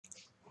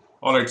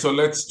All right, so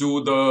let's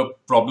do the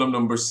problem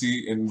number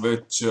C, in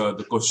which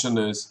the question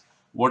is,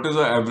 what is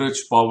the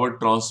average power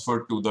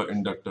transferred to the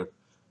inductor?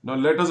 Now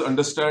let us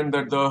understand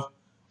that the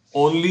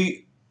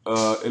only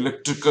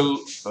electrical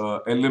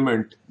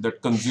element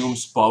that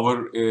consumes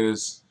power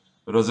is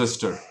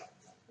resistor.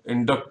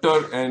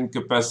 Inductor and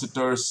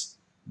capacitors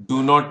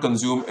do not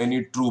consume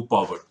any true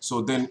power.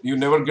 So then you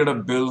never get a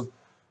bill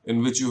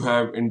in which you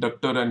have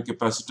inductor and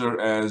capacitor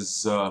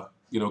as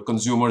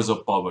consumers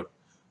of power.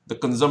 The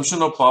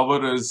consumption of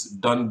power is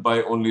done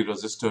by only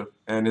resistor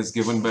and is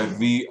given by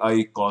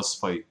VI cos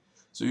phi.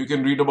 So you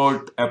can read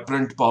about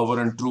apparent power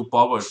and true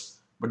power,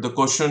 but the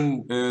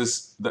question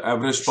is the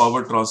average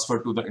power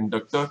transfer to the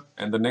inductor,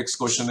 and the next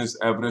question is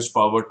average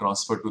power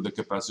transfer to the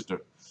capacitor.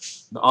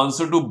 The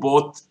answer to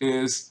both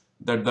is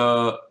that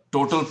the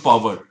total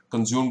power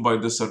consumed by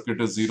this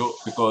circuit is zero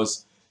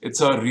because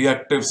it's a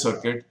reactive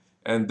circuit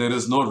and there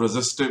is no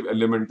resistive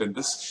element in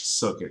this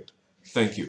circuit. Thank you.